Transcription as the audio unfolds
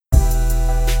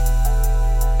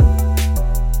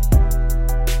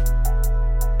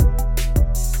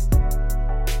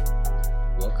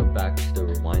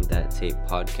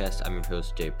podcast. I'm your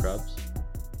host, Jay Probs.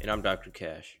 And I'm Dr.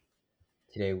 Cash.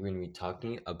 Today, we're going to be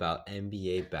talking about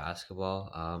NBA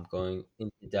basketball, going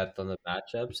into depth on the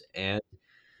matchups. And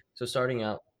so, starting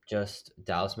out, just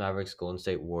Dallas Mavericks, Golden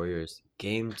State Warriors,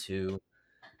 game two.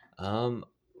 Um,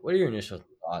 what are your initial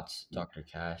thoughts, Dr.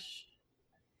 Cash?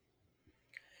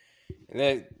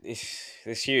 This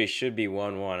series should be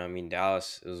 1-1. I mean,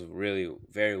 Dallas is really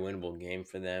very winnable game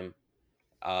for them.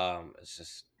 It's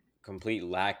just complete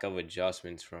lack of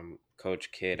adjustments from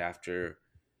Coach Kidd after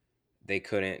they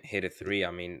couldn't hit a three.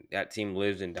 I mean, that team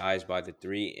lives and dies by the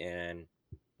three, and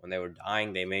when they were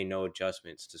dying, they made no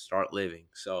adjustments to start living.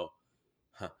 So,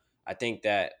 I think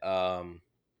that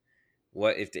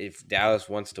what if Dallas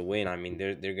wants to win? I mean,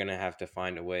 they're gonna have to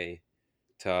find a way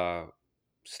to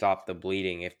stop the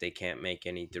bleeding if they can't make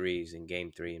any threes in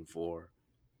game 3 and 4.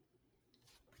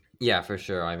 Yeah, for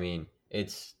sure. I mean,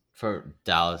 it's for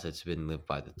Dallas, it's been lived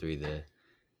by the three.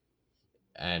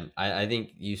 And I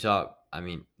think you saw, I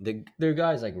mean, there are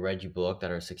guys like Reggie Bullock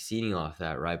that are succeeding off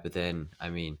that, right? But then, I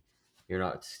mean, you're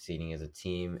not succeeding as a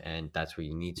team, and that's where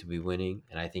you need to be winning.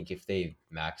 And I think if they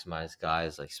maximize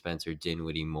guys like Spencer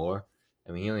Dinwiddie more,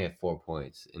 I mean, he only had 4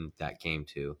 points in that game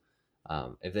too.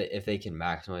 If they can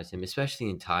maximize him, especially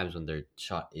in times when their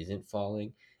shot isn't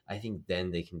falling, I think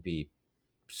then they can be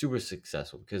super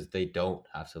successful because they don't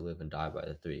have to live and die by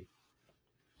the three.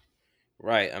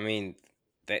 Right. I mean,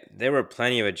 there were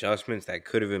plenty of adjustments that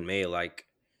could have been made. Like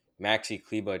Maxi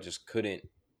Kleba just couldn't.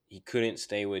 He couldn't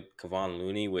stay with Kevon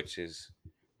Looney, which is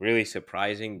really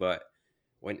surprising. But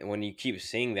when you keep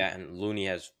seeing that, and Looney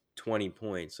has 20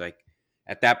 points, like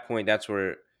at that point, that's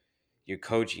where your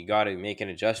coach, you got to make an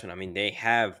adjustment. I mean, they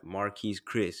have Marquise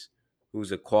Chris,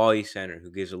 who's a quality center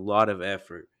who gives a lot of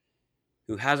effort,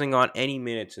 who hasn't got any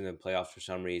minutes in the playoffs for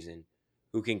some reason,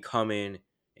 who can come in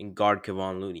and guard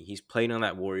Kevon Looney. He's played on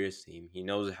that Warriors team. He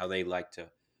knows how they like to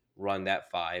run that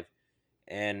five.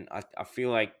 And I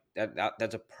feel like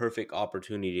that's a perfect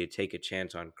opportunity to take a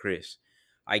chance on Chris.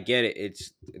 I get it.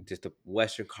 It's just the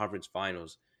Western Conference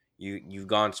Finals. You've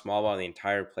gone small ball the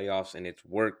entire playoffs, and it's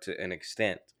worked to an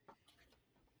extent.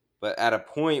 But at a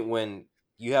point when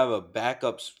you have a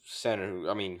backup center,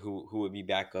 who would be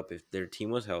backup if their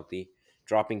team was healthy,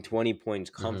 dropping 20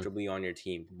 points Hmm. comfortably on your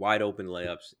team, wide open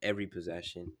layups every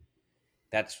possession.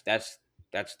 That's that's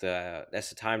that's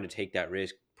the time to take that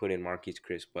risk. Put in Marquise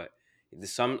Chris, but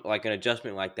some like an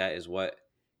adjustment like that is what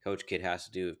Coach Kidd has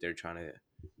to do if they're trying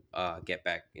to get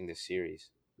back in this series.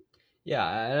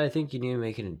 Yeah, and I think you need to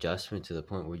make an adjustment to the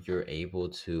point where you're able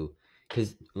to,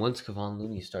 because once Kevon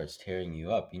Looney starts tearing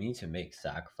you up, you need to make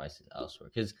sacrifices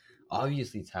elsewhere. Because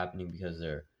obviously it's happening because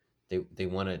they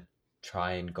want to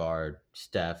try and guard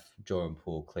Steph, Jordan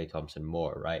Poole, Klay Thompson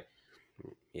more, right?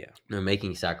 Yeah. They're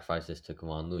making sacrifices to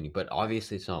Kevon Looney, but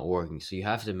obviously it's not working. So you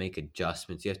have to make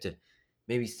adjustments. You have to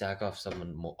maybe stack off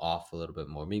someone more, off a little bit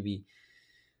more. Maybe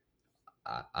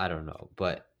I don't know,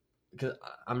 but because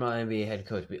I'm not an NBA head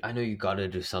coach, but I know you got to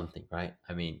do something, right?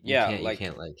 I mean, you Yeah,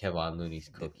 can't let Kevon Looney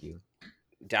cook you.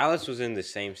 Dallas was in the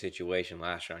same situation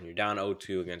last round. You're down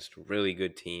 0-2 against a really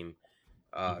good team.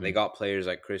 They Hmm. got players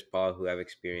like Chris Paul who have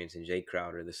experience, and Jay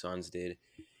Crowder, the Suns did.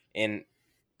 And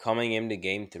coming into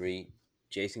game 3,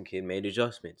 Jason Kidd made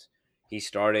adjustments. He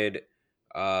started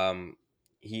um,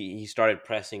 he started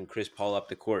pressing Chris Paul up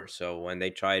the court. So when they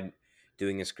tried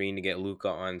doing a screen to get Luca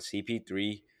on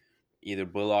CP3, either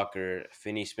Bullock or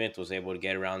Finney Smith was able to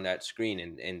get around that screen,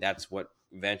 and that's what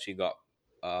eventually got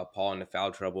Paul into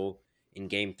foul trouble in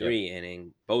Game Yep. 3, and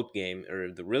in both game or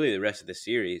the rest of the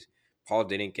series. Paul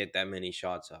didn't get that many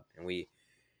shots up, and we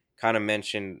kind of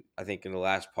mentioned, I think, in the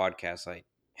last podcast, like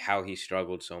how he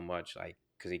struggled so much, like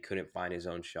because he couldn't find his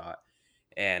own shot,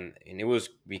 and it was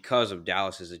because of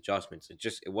Dallas's adjustments.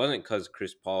 It wasn't because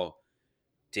Chris Paul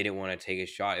didn't want to take a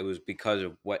shot. It was because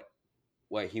of what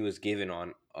he was given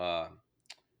on or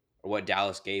what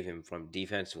Dallas gave him from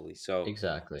defensively. So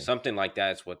Exactly. something like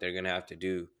that is what they're gonna have to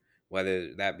do,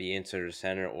 whether that be inside or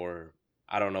center, or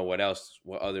I don't know what else,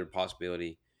 what other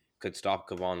possibility could stop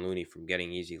Kevon Looney from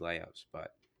getting easy layups,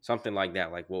 but something like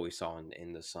that, like what we saw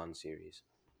in the Sun series.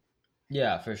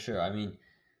 Yeah, for sure. I mean,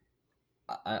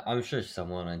 I'm sure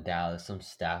someone in Dallas, some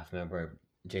staff member,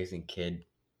 Jason Kidd,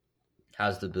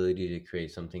 has the ability to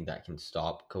create something that can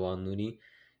stop Kevon Looney.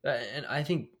 And I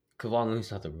think Kevon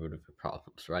Looney's not the root of the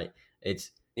problems, right? It's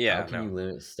how Yeah, can you no,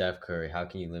 limit Steph Curry? How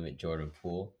can you limit Jordan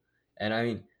Poole? And I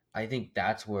mean, I think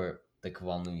that's where the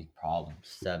Kevon Looney problem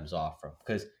stems off from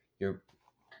because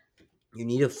you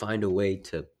need to find a way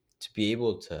to be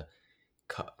able to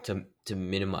to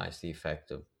minimize the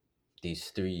effect of these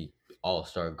three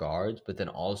all-star guards, but then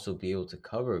also be able to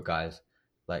cover guys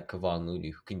like Kevon Looney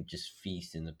who can just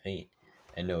feast in the paint.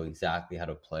 and know exactly how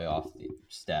to play off the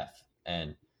Steph.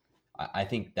 And I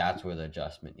think that's where the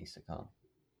adjustment needs to come.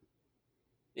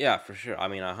 Yeah, for sure. I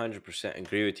mean, I 100%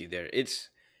 agree with you there. It's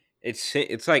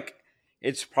like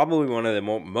it's probably one of the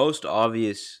most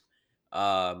obvious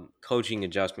coaching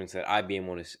adjustments that I've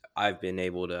been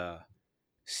able to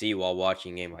see while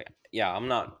watching a game. Like, yeah, I'm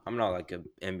not like a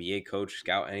NBA coach,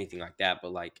 scout, anything like that,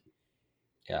 but like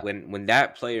Yeah. when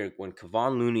that player, when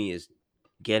Kevon Looney is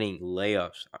getting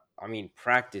layups, I mean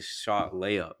practice shot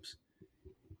layups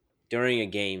during a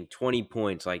game, 20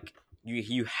 points, like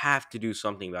you have to do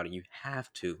something about it. You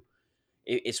have to.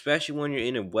 Especially when you're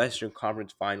in a Western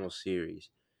Conference Final series.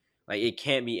 Like it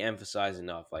can't be emphasized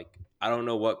enough. Like I don't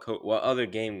know what other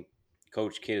game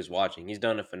Coach Kidd is watching. He's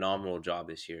done a phenomenal job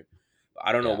this year.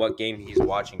 I don't know Yeah. what game he's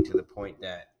watching to the point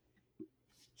that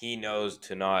he knows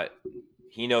to not.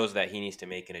 He knows that he needs to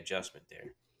make an adjustment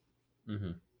there.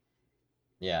 Hmm.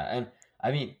 Yeah. And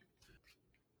I mean,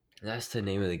 that's the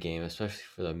name of the game, especially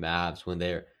for the Mavs when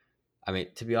they're. I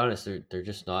mean, to be honest, they're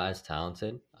just not as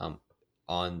talented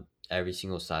on every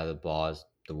single side of the ball as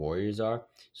the Warriors are.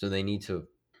 So they need to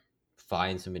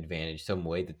find some advantage, some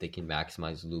way that they can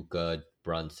maximize Luca,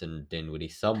 Brunson, Dinwiddie,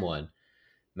 someone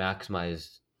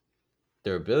maximize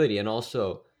their ability, and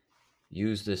also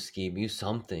use the scheme, use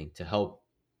something to help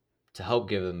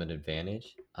give them an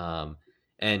advantage.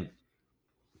 And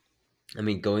I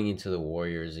mean, going into the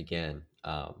Warriors again,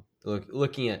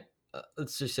 looking at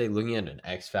let's just say looking at an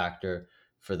X factor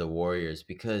for the Warriors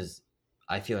because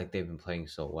I feel like they've been playing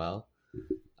so well.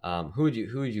 Who would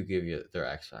you give their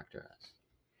X factor as?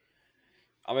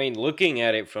 I mean, looking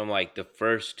at it from like the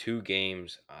first two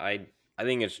games, I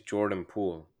think it's Jordan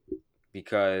Poole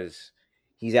because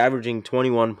he's averaging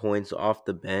 21 points off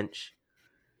the bench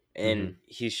and Hmm.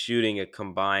 he's shooting a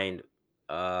combined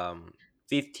um,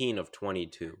 15 of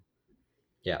 22.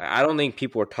 Yeah. I don't think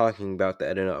people are talking about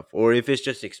that enough, or if it's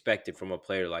just expected from a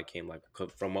player like him, like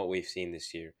from what we've seen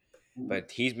this year.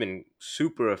 But he's been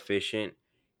super efficient.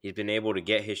 He's been able to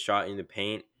get his shot in the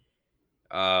paint.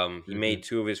 He Hmm. made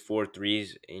two of his four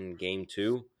threes in game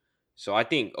two. So I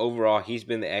think overall he's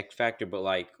been the X factor. But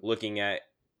like looking at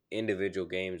individual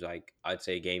games, like I'd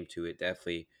say game two, it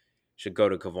definitely should go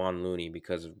to Kevon Looney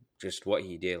because of just what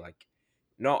he did. Like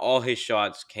not all his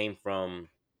shots came from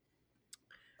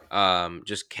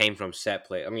just came from set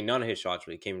play. I mean, none of his shots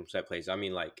really came from set plays. I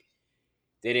mean, like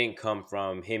they didn't come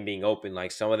from him being open.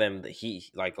 Like some of them, he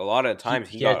like a lot of times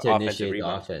he He had got to offensive initiate the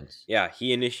rebounds. offense. Yeah,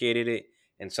 he initiated it,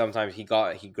 and sometimes he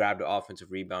grabbed the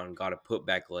offensive rebound and got a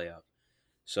putback layup.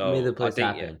 He made the So I plays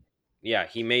think happen. yeah,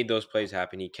 he made those plays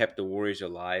happen. He kept the Warriors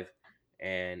alive,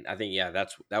 and I think yeah,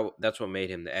 that's what made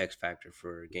him the X factor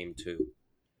for game two.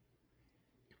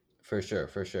 For sure,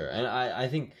 for sure. And I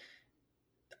think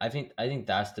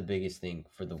that's the biggest thing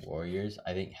for the Warriors.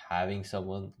 I think having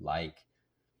someone like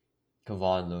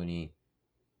Kevon Looney,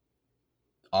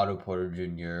 Otto Porter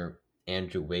Jr.,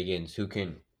 Andrew Wiggins who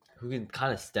can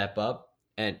kind of step up.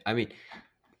 And I mean,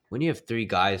 when you have three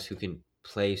guys who can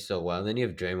play so well, and then you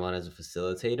have Draymond as a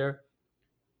facilitator,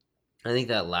 I think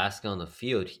that last guy on the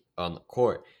field on the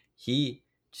court, he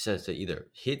just has to either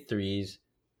hit threes,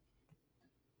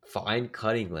 find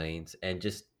cutting lanes, and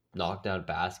just knock down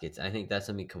baskets. I think that's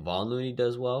something Kevon Looney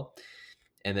does well.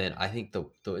 And then I think the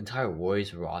entire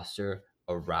Warriors roster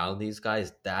around these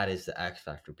guys, that is the X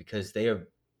factor because they have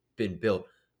been built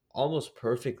almost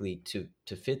perfectly to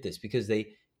fit this because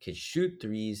they can shoot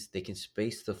threes, they can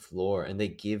space the floor, and they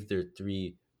give their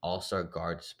three all-star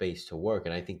guards space to work.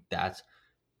 And I think that's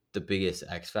the biggest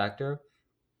X factor.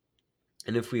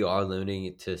 And if we are limiting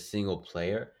it to a single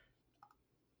player,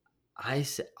 I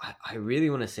really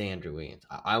want to say Andrew Wiggins.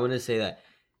 I want to say that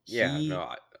Yeah,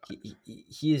 no, he,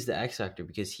 he is the X factor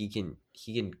because he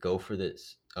can go for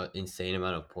this insane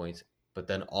amount of points, but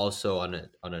then also on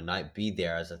a night be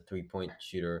there as a 3 point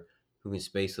shooter who can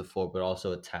space the floor, but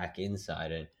also attack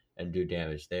inside and do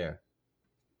damage there.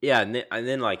 yeah, and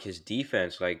then like his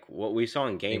defense, like what we saw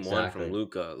in game one from Exactly.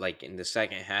 Luca, like in the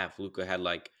second half, Luca had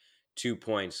like 2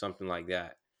 points, something like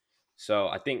that. So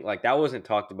I think like that wasn't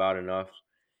talked about enough.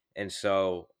 And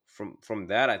so from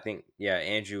that, I think yeah,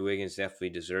 Andrew Wiggins definitely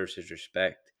deserves his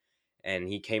respect, and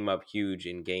he came up huge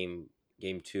in game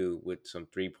two with some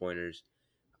 3 pointers.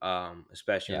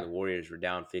 Especially when Yeah, the Warriors were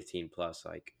down 15 plus,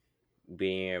 like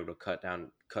being able to cut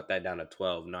that down to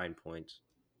 12, 9 points.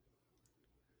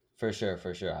 for sure,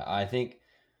 for sure. I think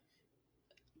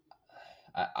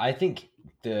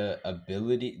the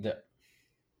ability the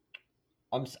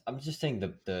I'm just saying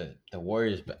the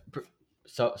Warriors.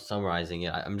 So summarizing it,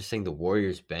 I'm just saying the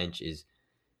Warriors bench is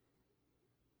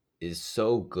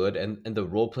so good, and the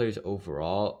role players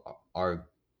overall are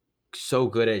so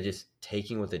good at just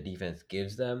taking what the defense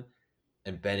gives them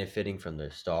and benefiting from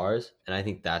their stars, and I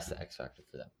think that's the X factor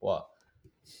for them. Well,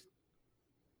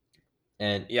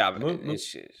 and Yeah, but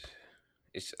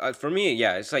it's for me.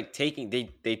 Yeah, it's like taking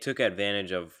they took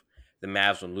advantage of the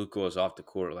Mavs when Luka was off the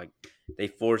court. Like they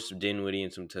forced Dinwiddie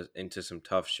into some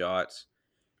tough shots,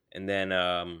 and then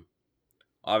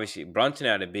obviously Brunson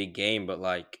had a big game, but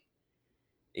like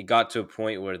it got to a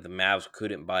point where the Mavs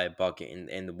couldn't buy a bucket,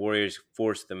 and the Warriors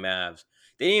forced the Mavs.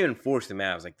 They didn't even force the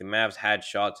Mavs. Like the Mavs had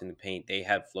shots in the paint, they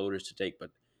had floaters to take,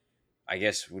 but I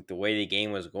guess with the way the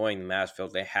game was going, the Mavs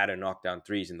felt they had to knock down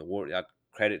threes, and the War.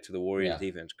 Credit to the Warriors yeah,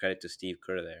 defense. Credit to Steve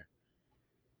Kerr there.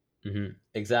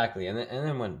 exactly. And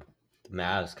then when the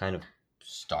Mavs kind of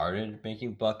started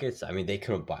making buckets, I mean, they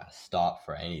couldn't buy a stop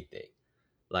for anything.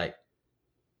 Like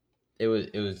it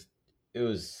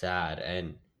was sad,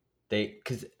 and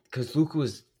because Luka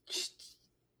was just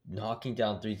knocking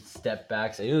down three step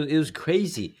backs. It was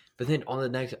crazy. But then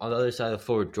on the other side of the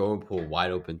floor, Jordan Poole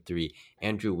wide open three,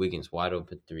 Andrew Wiggins wide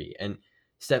open three, and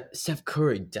Steph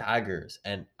Curry daggers.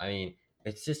 And I mean,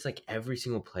 it's just like every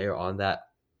single player on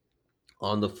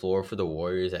the floor for the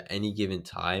Warriors at any given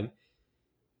time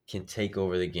can take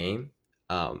over the game.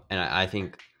 And I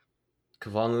think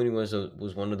Kevon Looney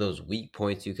was one of those weak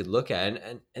points you could look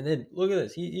at, and then look at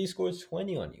this. He scores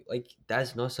 20 on you. Like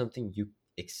that's not something you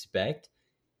expect.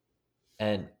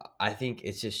 And I think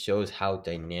it just shows how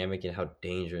dynamic and how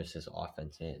dangerous this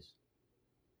offense is.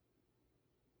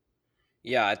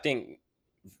 Yeah, I think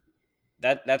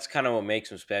that's kind of what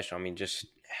makes him special. I mean, just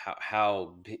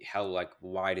how like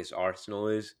wide his arsenal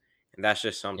is, and that's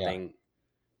just Yeah, something.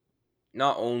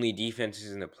 Not only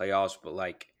defenses in the playoffs, but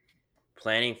like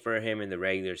planning for him in the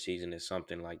regular season is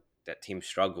something like that teams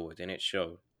struggle with, and it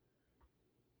showed.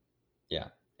 yeah,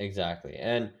 exactly.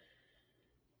 And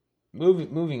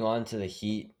moving on to the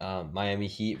Heat, Miami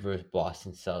Heat versus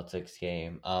Boston Celtics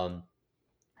game.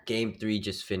 Game three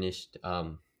just finished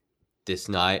this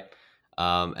night,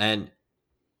 and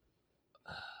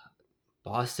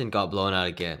Boston got blown out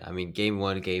again. I mean, game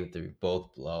one, game three,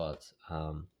 both blowouts.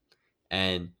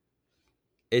 And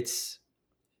it's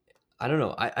I don't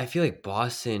know. I feel like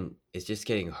Boston is just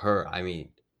getting hurt. I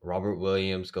mean, Robert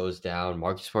Williams goes down.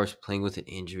 Marcus Smart's playing with an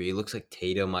injury. It looks like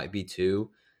Tatum might be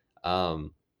too.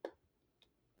 Um,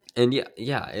 and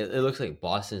yeah, it looks like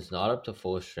Boston's not up to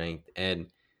full strength,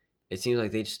 and it seems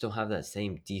like they just don't have that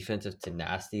same defensive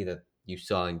tenacity that you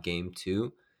saw in game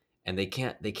two. And they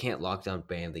can't lock down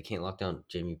Bam. They can't lock down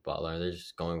Jimmy Butler. They're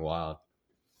just going wild.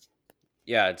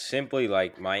 Yeah, it's simply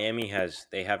like Miami has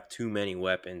they have too many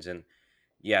weapons, and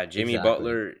yeah, Jimmy Exactly.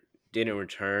 Butler didn't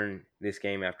return this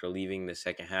game after leaving the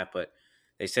second half, but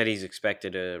they said he's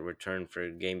expected to return for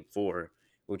game four,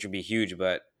 which would be huge.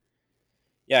 But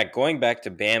yeah, going back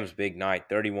to Bam's big night,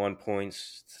 31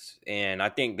 points. And I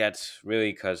think that's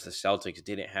really because the Celtics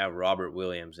didn't have Robert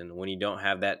Williams. And when you don't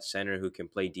have that center who can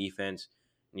play defense,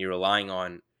 and you're relying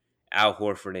on Al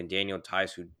Horford and Daniel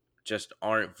Tice, who just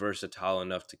aren't versatile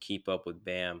enough to keep up with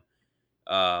Bam,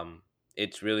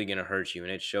 it's really going to hurt you.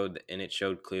 And it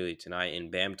showed clearly tonight.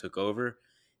 And Bam took over.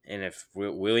 And if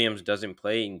Williams doesn't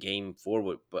play in game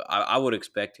four, but I would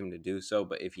expect him to do so.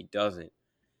 But if he doesn't,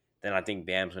 then I think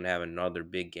Bam's gonna have another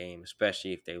big game,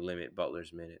 especially if they limit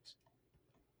Butler's minutes.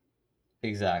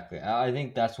 Exactly. I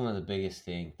think that's one of the biggest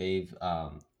things they've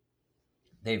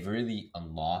really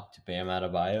unlocked Bam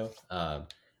Adebayo.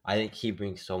 I think he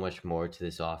brings so much more to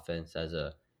this offense as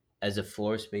a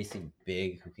floor spacing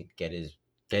big who can get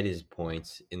his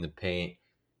points in the paint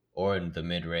or in the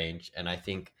mid range, and I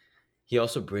think he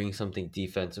also brings something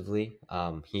defensively.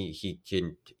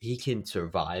 He can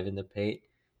survive in the paint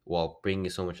while bringing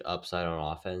so much upside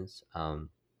on offense.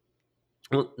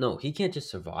 Well, no, he can't just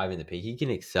survive in the paint. He can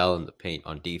excel in the paint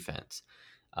on defense.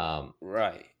 Um,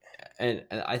 Right. and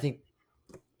I think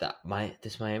that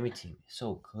this Miami team is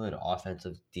so good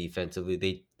offensive,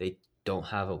 defensively. They don't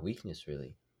have a weakness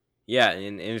really. Yeah,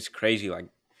 and it's crazy. Like,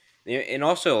 and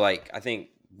also like I think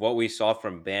what we saw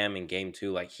from Bam in game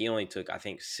two, like he only took I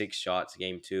think 6 shots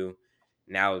game two.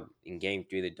 Now in game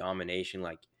three, the domination,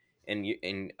 like, and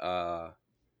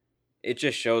it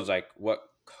just shows like what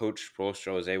Coach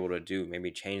Spoelstra was able to do.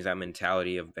 Maybe change that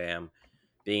mentality of Bam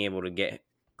being able to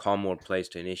call more plays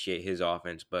to initiate his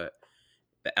offense, but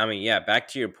I mean, yeah, back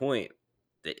to your point,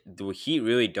 the Heat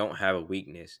really don't have a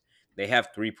weakness. They have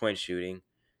 3-point shooting.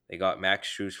 They got Max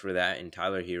Strus for that and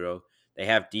Tyler Hero. They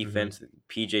have Hmm. defense,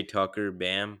 PJ Tucker,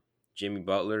 Bam, Jimmy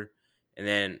Butler. And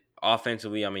then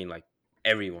offensively, I mean, like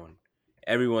everyone.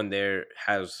 Everyone there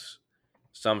has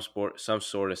some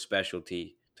sort of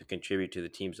specialty to contribute to the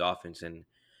team's offense. And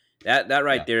that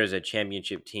right Yeah, there is a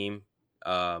championship team.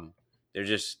 Um,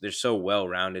 they're so well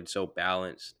rounded, so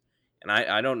balanced, and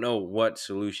I don't know what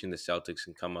solution the Celtics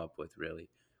can come up with really,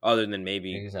 other than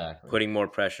maybe Exactly. putting more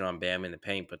pressure on Bam in the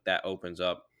paint, but that opens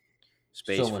up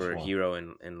space So much for more. Hero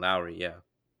and Lowry. Yeah,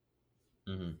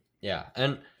 Yeah,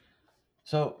 and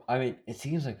so I mean, it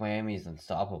seems like Miami is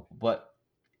unstoppable, but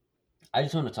I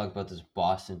just want to talk about this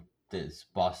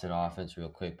Boston offense real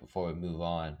quick before we move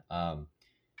on.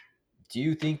 Do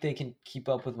you think they can keep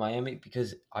up with Miami?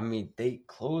 Because I mean, they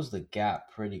closed the gap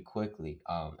pretty quickly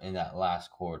in that last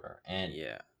quarter, and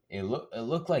yeah. it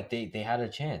looked like they had a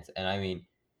chance. And I mean,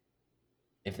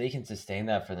 if they can sustain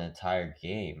that for the entire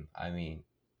game, I mean,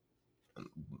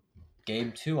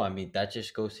 game two, I mean, that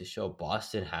just goes to show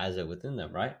Boston has it within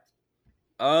them, right?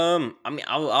 I mean,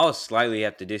 I'll slightly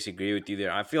have to disagree with you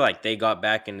there. I feel like they got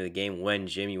back into the game when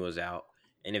Jimmy was out,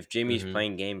 and if Jimmy's Mm-hmm.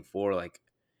 playing Game 4, like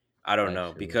I don't That's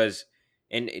know true. because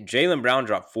and Jalen Brown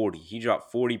dropped 40. He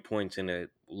dropped 40 points in a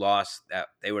loss that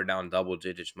they were down double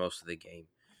digits most of the game.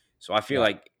 So I feel Yeah.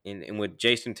 like in with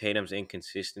Jason Tatum's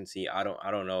inconsistency, I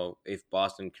don't know if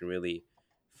Boston can really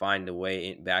find a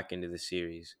way back into the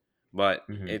series. But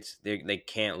Mm-hmm. they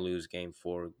can't lose Game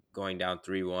 4 going down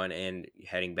 3-1 and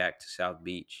heading back to South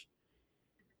Beach.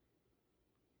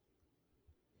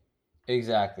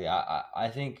 Exactly. I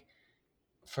think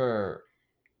for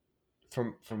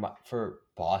for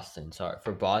Boston, sorry,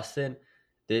 for Boston,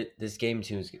 this game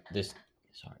two is this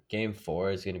sorry game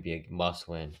four is going to be a must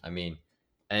win. I mean,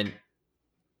 and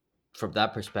from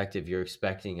that perspective, you're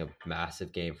expecting a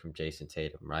massive game from Jason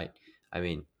Tatum, right? I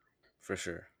mean, For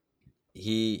sure.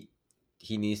 he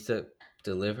he needs to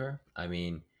deliver. I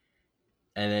mean,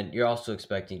 and then you're also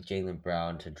expecting Jalen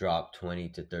Brown to drop 20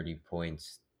 to 30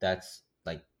 points. That's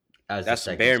like as the That's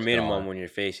second bare minimum star. when you're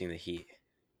facing the Heat.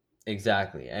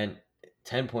 Exactly. And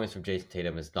 10 points from Jason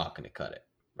Tatum is not going to cut it,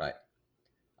 right?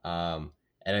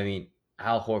 And I mean,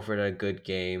 Al Horford had a good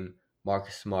game.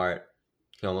 Marcus Smart,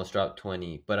 he almost dropped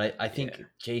 20. But I Yeah. think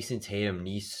Jason Tatum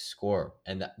needs to score.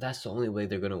 And that's the only way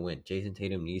they're going to win. Jason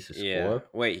Tatum needs to Yeah. score.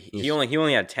 Wait, he He's,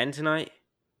 only had 10 tonight?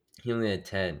 he only had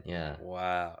 10. Yeah,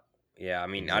 Wow. Yeah, I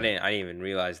mean, exactly. I didn't even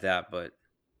realize that, but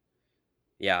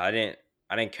yeah, I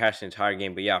didn't catch the entire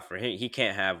game, but yeah, for him he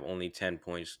can't have only 10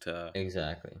 points to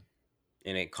Exactly.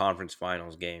 in a conference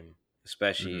finals game,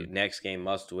 especially Hmm. next game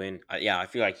must win. Yeah, I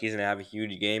feel like he's going to have a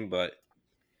huge game, but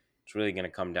it's really going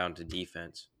to come down to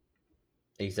defense.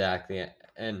 Exactly.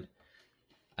 And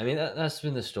I mean, that's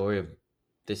been the story of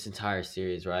this entire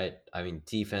series, right? I mean,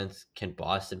 defense. Can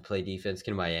Boston play defense?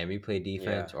 Can Miami play Yeah.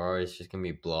 defense? Or is it just going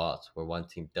to be blowouts where one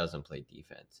team doesn't play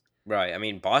defense? Right. I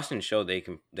mean, Boston showed they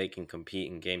can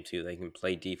compete in game 2. They can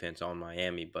play defense on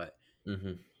Miami, but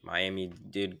Hmm. Miami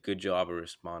did good job of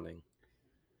responding.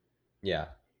 Yeah,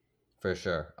 for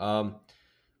sure.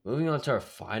 Moving on to our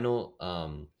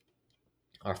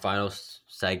final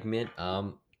segment.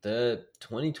 The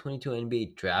 2022 NBA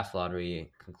Draft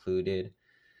Lottery concluded.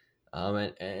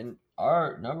 And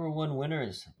our number one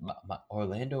winners,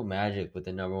 Orlando Magic, with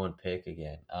the number one pick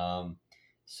again.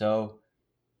 So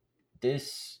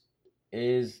this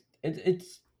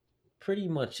it's pretty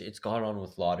much it's gone on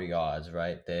with lottery odds,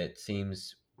 right? That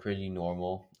seems pretty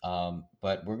normal.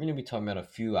 But we're going to be talking about a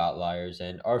few outliers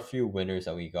and our few winners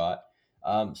that we got.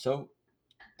 So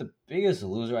the biggest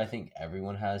loser I think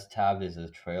everyone has tabbed is the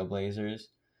Trailblazers.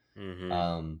 Mhm.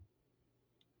 Um,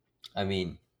 I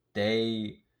mean,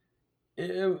 they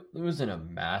it wasn't a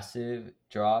massive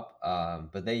drop,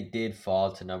 but they did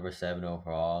fall to number seven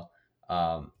overall.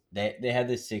 They had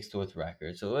the sixth with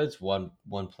record, so it's one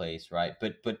place, right?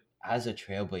 But as a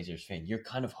Trailblazers fan, you're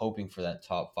kind of hoping for that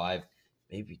top five,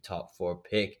 maybe top four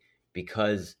pick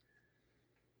because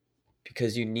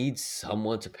you need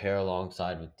someone to pair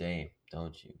alongside with Dame,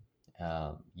 don't you?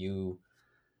 You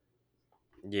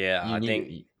Yeah, you I think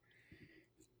need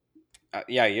I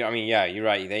mean, yeah, you're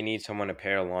right. They need someone to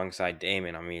pair alongside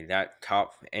Damon. I mean, that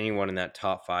top anyone in that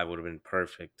top 5 would have been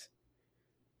perfect.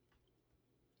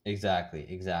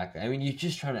 exactly. I mean, you're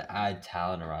just trying to add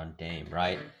talent around Dame,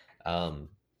 right? Um,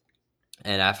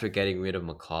 And after getting rid of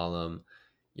McCollum,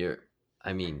 you're,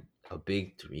 I mean, a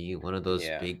big three, one of those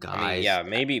Yeah. big I mean, guys. yeah,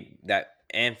 maybe that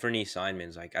Anthony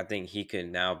Simons, like I think he could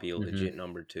now be a Hmm. legit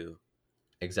number 2.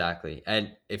 Exactly.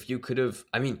 And if you could have,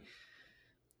 I mean,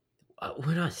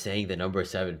 we're not saying the number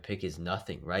seven pick is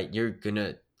nothing, right? You're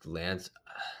gonna land,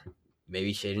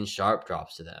 maybe Shaden Sharp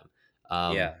drops to them,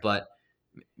 Yeah. but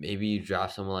maybe you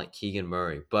draft someone like Keegan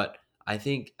Murray. But I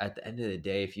think at the end of the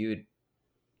day, if you had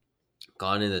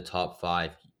gone in the top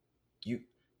five, you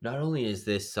not only is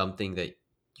this something that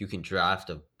you can draft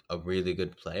a really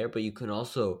good player, but you can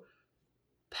also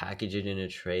package it in a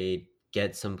trade,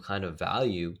 get some kind of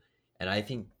value. And I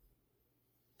think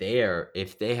there,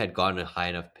 if they had gotten a high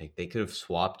enough pick, they could have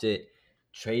swapped it,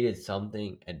 traded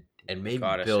something, and maybe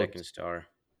Got a built second star.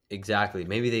 exactly.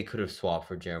 Maybe they could have swapped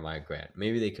for Jeremiah Grant.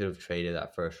 Maybe they could have traded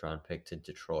that first round pick to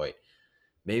Detroit.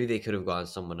 Maybe they could have gone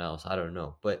someone else. I don't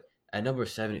know. But at number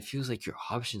 7, it feels like your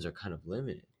options are kind of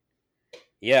limited.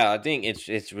 Yeah, I think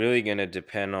it's really gonna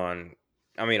depend on.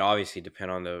 I mean, obviously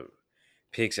depend on the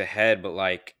picks ahead, but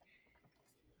like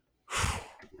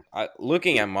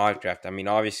looking at mock draft, I mean,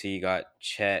 obviously you got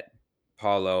Chet,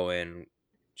 Paulo, and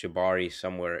Jabari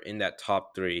somewhere in that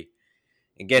top three.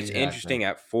 It gets Exactly. interesting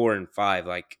at 4 and 5.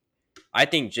 Like, I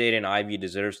think Jaden Ivey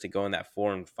deserves to go in that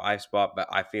 4 and 5 spot, but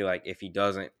I feel like if he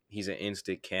doesn't, he's an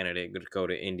instant candidate to go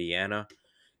to Indiana,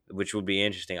 which would be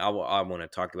interesting. I want to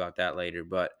talk about that later.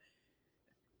 But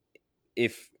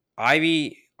if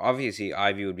obviously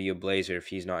Ivy would be a Blazer if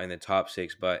he's not in the top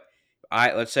 6, but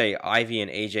let's say Ivy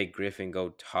and AJ Griffin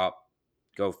go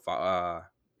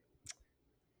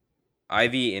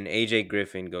Ivy and AJ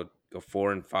Griffin go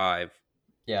 4 and 5.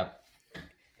 Yeah.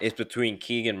 It's between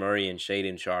Keegan Murray and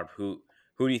Shaden Sharp. Who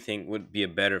do you think would be a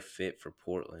better fit for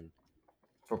Portland?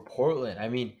 For Portland, I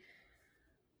mean,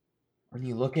 when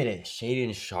you look at it,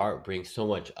 Shaden Sharp brings so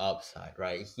much upside,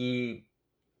 right?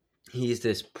 He's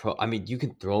this pro. I mean, you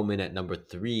can throw him in at number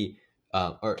 3,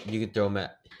 or you can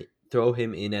throw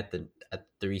him in at the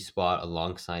 3 spot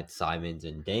alongside Simons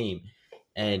and Dame,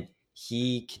 and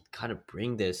he can kind of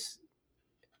bring this.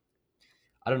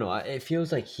 I don't know. It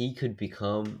feels like he could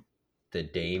become the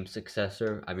Dame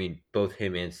successor. I mean, both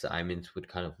him and Simons would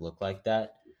kind of look like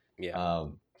that. Yeah.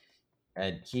 Um,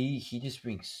 and he just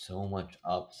brings so much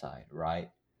upside,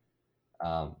 right?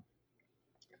 Um,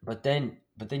 but then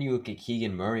you look at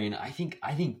Keegan Murray, and I think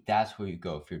that's where you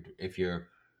go if you're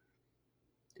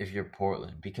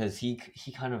Portland, because he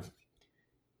kind of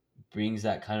brings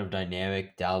that kind of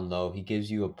dynamic down low. He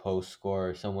gives you a post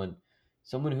scorer, someone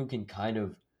who can kind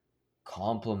of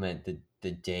complement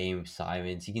the Dame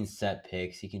Simons. He can set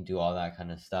picks, he can do all that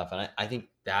kind of stuff, and I think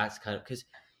that's kind of because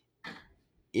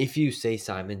if you say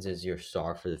Simons is your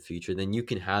star for the future, then you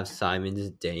can have Simons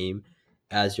Dame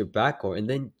as your backcourt, and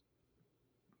then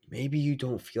maybe you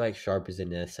don't feel like Sharp is a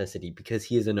necessity because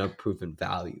he is an unproven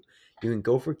value. You can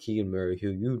go for Keegan Murray, who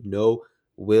you know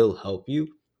will help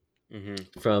you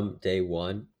Mm-hmm. from day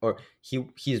one, or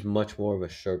he's much more of a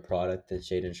sure product than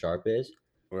Shaden Sharp is.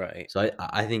 Right. So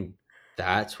I think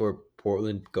that's where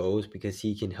Portland goes because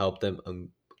he can help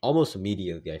them almost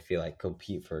immediately. I feel like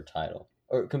compete for a title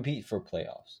or compete for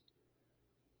playoffs.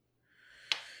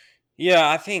 Yeah,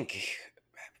 I think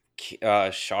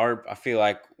Sharp. I feel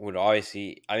like would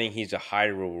obviously. I think he's a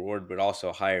higher reward, but also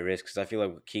a higher risk because I feel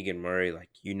like with Keegan Murray, like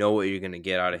you know what you're gonna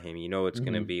get out of him. You know it's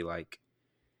gonna Hmm. be like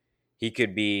he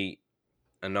could be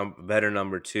a better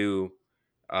number 2.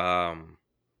 Um,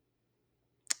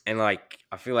 and like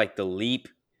I feel like the leap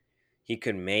he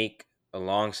could make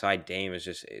alongside Dame is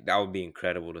just that would be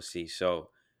incredible to see.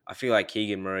 So I feel like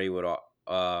Keegan Murray would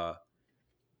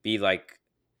be like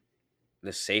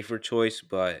the safer choice,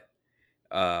 but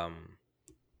um,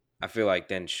 I feel like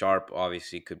then Sharp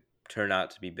obviously could turn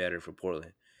out to be better for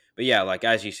Portland. But yeah, like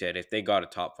as you said, if they got a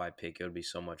top 5 pick, it would be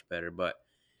so much better. But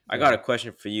I got a Yeah,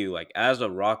 question for you. Like as a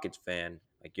Rockets fan,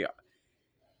 like yeah,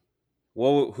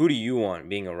 who do you want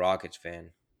being a Rockets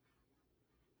fan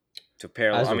to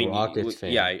pair? as I a mean, Rockets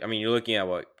yeah, fan, I mean you're looking at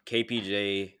what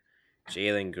KPJ,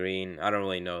 Jalen Green. I don't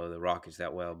really know the Rockets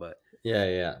that well, but yeah,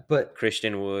 yeah. But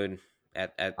Christian Wood I,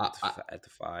 I at the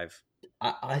 5.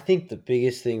 I think the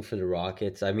biggest thing for the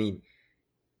Rockets, I mean,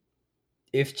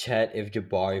 if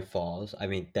Jabari falls, I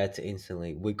mean, that's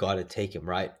instantly we got to take him,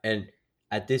 right? And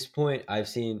at this point, I've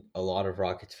seen a lot of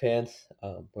Rockets fans.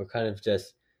 We're kind of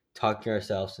just talking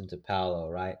ourselves into Paolo,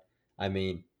 right? I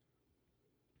mean,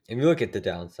 if you look at the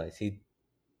downsides,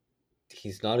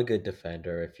 he's not a good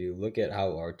defender. If you look at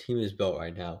how our team is built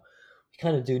right now, we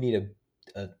kind of do need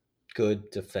a good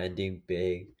defending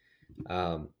big.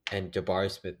 And Jabari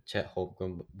Smith, Chet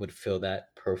Holmgren would fill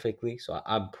that perfectly. So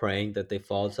I'm praying that they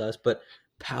fall to us. But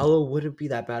Paolo wouldn't be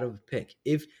that bad of a pick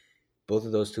if both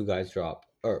of those two guys drop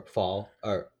or fall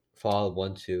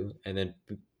 1-2, and then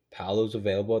Paolo's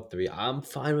available at 3. I'm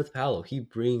fine with Paolo. He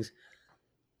brings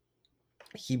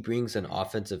an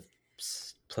offensive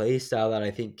play style that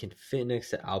I think can fit next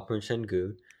to Alperen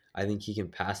Sengun. I think he can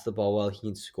pass the ball well. He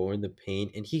can score in the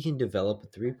paint, and he can develop a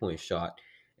 3-point shot.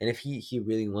 And if he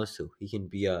really wants to, he can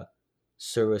be a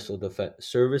serviceable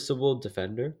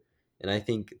defender. And I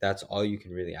think that's all you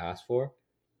can really ask for,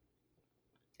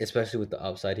 especially with the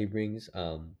upside he brings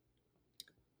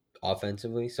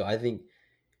offensively. So I think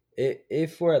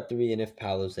if we're at 3 and if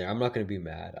Paolo's there, I'm not going to be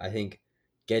mad. I think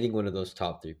getting one of those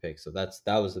top three picks. So that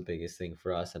was the biggest thing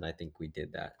for us, and I think we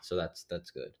did that. So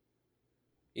that's good.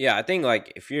 Yeah, I think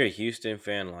like if you're a Houston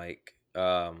fan, like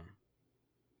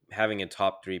having a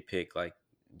top three pick, like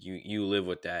you live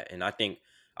with that, and I think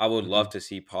I would love Hmm. to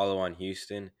see Paulo on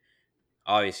Houston.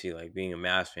 Obviously, like being a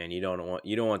Mavs fan, you don't want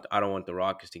I don't want the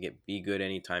Rockets to get be good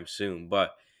anytime soon,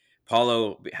 but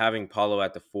Paulo having Paulo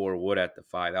at the four, Wood at the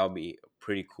five, that would be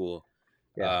pretty cool.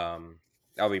 Yeah.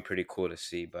 That would be pretty cool to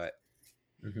see, but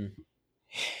Hmm.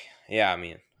 yeah, I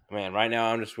mean, man, right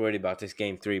now I'm just worried about this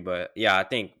game three. But yeah, I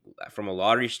think from a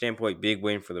lottery standpoint, big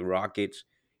win for the Rockets.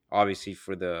 Obviously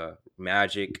for the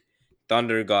Magic,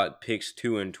 Thunder got picks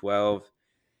 2 and 12.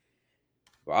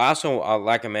 But I also,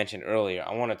 like I mentioned earlier,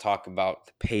 I want to talk about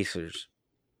the Pacers.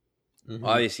 Hmm.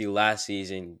 Obviously, last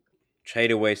season,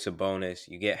 trade away Sabonis,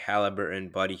 you get Halliburton,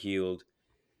 Buddy Hield,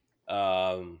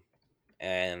 um,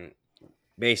 and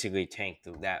basically tank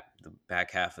the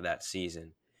back half of that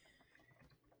season.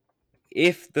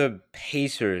 If the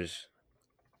Pacers,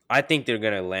 I think they're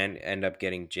gonna end up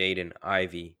getting Jaden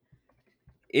Ivey.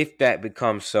 If that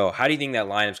becomes so, how do you think that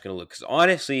lineup's gonna look? Because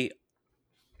honestly,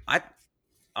 I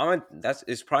that's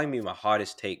it's probably be my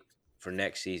hottest take for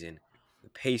next season. The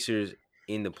Pacers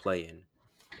in the play-in,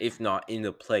 if not in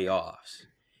the playoffs,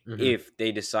 Hmm. if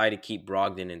they decide to keep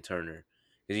Brogdon and Turner,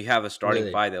 because you have a starting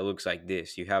Really, five that looks like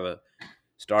this. You have a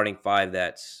starting five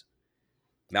that's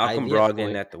Malcolm Ivy at Brogdon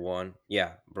point. at the one,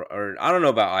 yeah, or I don't know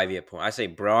about Ivy at point. I say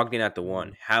Brogdon at the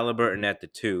one, Mhm. Halliburton at the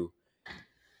two,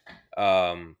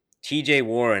 T.J.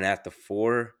 Warren at the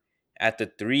four. At the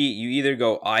three, you either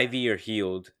go Ivy or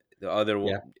Healed. The other,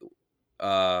 Yeah.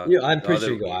 Yeah, I'm the pretty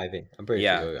sure other, you go Ivy. I'm pretty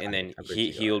sure yeah, you go and Ivy. then I'm pretty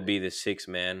sure you go he'll Ivy. be the sixth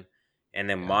man, and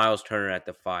then Yeah. Miles Turner at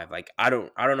the five. Like I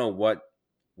don't know what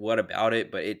about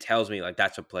it, but it tells me like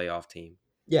that's a playoff team.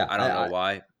 Yeah, I don't know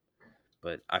why,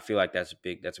 but I feel like that's a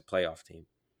big that's a playoff team.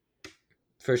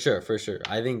 for sure, for sure.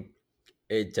 I think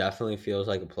it definitely feels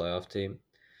like a playoff team.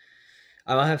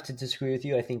 I might have to disagree with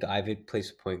you. I think Ivy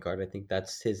plays point guard. I think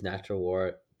that's his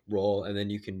natural role, and then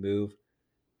you can move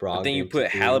But then you Brogdon to put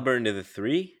three. Halliburton to the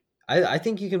three. I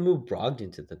think you can move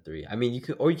Brogdon to the three. I mean, you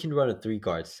can, or you can run a three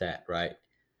guard set, right?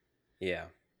 Yeah,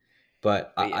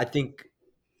 But but yeah, I think,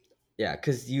 yeah,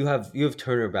 because you have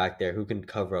Turner back there who can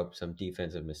cover up some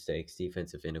defensive mistakes,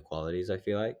 defensive inequalities. I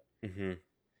feel like, hmm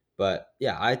but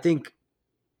yeah, I think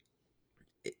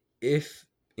if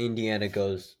Indiana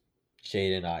goes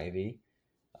Jaden Ivey,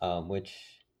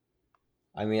 which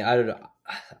I mean, I don't know.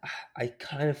 I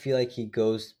kind of feel like he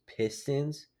goes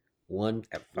Pistons one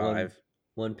at one five.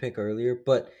 one pick earlier,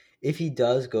 but if he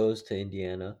does goes to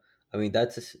Indiana, I mean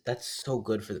that's so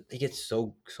good for them. They get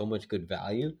so much good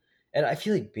value, and I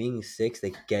feel like being six,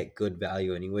 they get good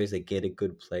value anyways. They get a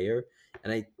good player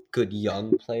and a good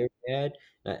young player to add.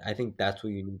 And I think that's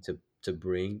what you need to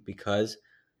bring because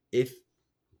if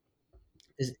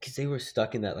because they were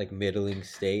stuck in that like middling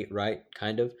state, right?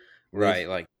 Kind of with Right,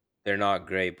 like they're not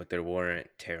great, but they weren't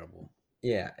terrible.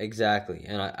 yeah, exactly.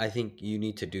 And I think you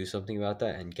need to do something about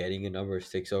that. And getting a number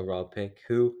six overall pick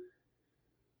who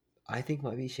I think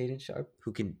might be Shaden Sharp,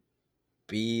 who can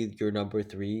be your number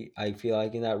three, I feel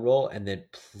like, in that role, and then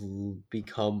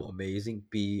become amazing,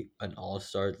 be an all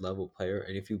star level player.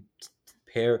 And if you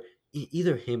pair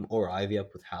either him or Ivy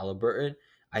up with Halliburton,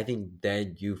 I think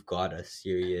then you've got a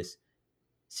serious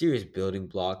building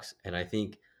blocks. And I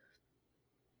think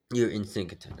you're instant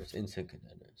contenders, instant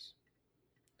contenders.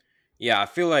 Yeah, I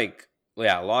feel like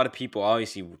yeah, a lot of people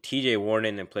obviously TJ Warren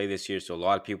didn't play this year, so a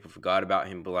lot of people forgot about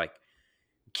him. But like,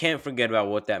 can't forget about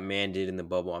what that man did in the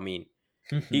bubble. I mean,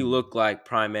 he looked like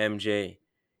prime MJ.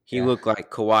 He Yeah. looked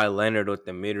like Kawhi Leonard with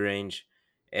the mid range,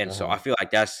 and so I Uh-huh. feel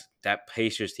like that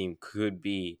Pacers team could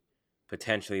be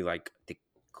potentially like the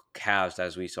Cavs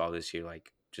as we saw this year,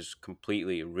 like just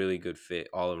completely a really good fit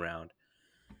all around.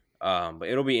 But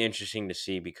it'll be interesting to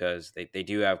see because they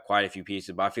do have quite a few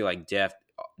pieces. But I feel like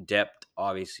depth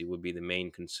obviously would be the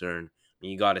main concern. I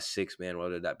mean, you got a six man,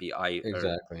 whether that be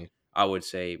Exactly. I would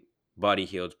say Buddy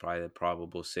Hield's probably the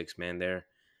probable six man there.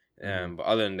 Hmm. But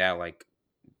other than that, like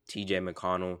T.J.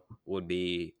 McConnell would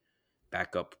be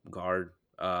backup guard.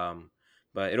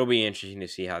 But it'll be interesting to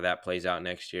see how that plays out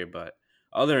next year. But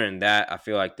other than that, I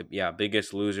feel like the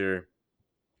biggest loser,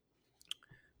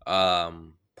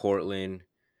 Portland.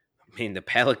 I mean, the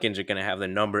Pelicans are going to have the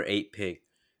number 8 pick.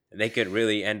 They could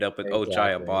really end up with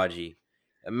Ochai Exactly. Abaji.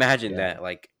 Imagine Yeah. that,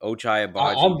 like Ochai I'm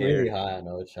Abaji really there. high on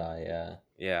Ochai. Yeah.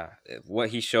 Yeah, what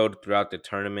he showed throughout the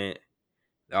tournament,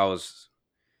 that was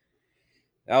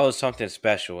that was something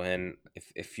special. And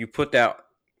if you put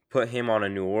him on a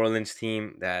New Orleans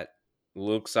team that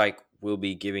looks like will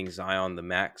be giving Zion the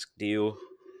max deal,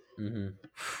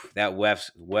 Mm-hmm. That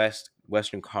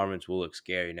Western Conference will look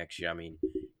scary next year. I mean,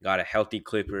 got a healthy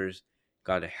Clippers,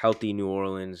 got a healthy New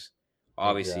Orleans,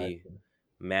 obviously Exactly.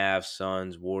 Mavs,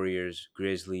 Suns, Warriors,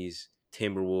 Grizzlies,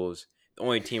 Timberwolves. The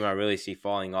only team I really see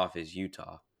falling off is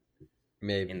Utah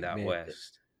in that Maybe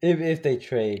West. if they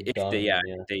trade If they Donovan, yeah,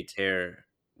 if they tear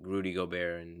Rudy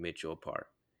Gobert and Mitchell apart.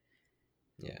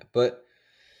 yeah. But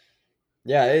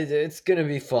yeah, it's gonna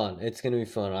be fun. It's gonna be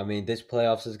fun. I mean, this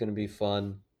playoffs is gonna be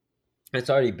fun. It's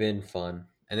already been fun,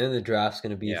 and then the draft's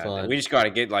gonna be Yeah, we fun. just got to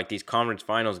get like these conference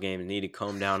finals games need to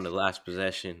come down to the last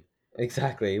possession.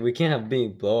 Exactly. We can't have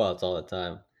big blowouts all the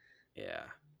time. Yeah.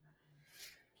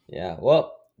 Yeah.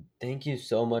 Well, thank you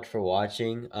so much for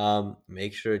watching.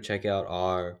 Make sure to check out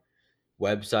our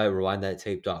website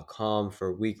rewindthattape.com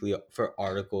for weekly for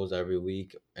articles every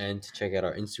week, and to check out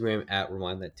our Instagram at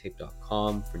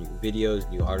rewindthattape.com for new videos,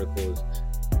 new articles,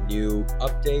 new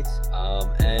updates.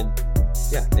 And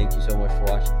yeah, thank you so much for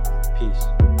watching.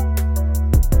 Peace.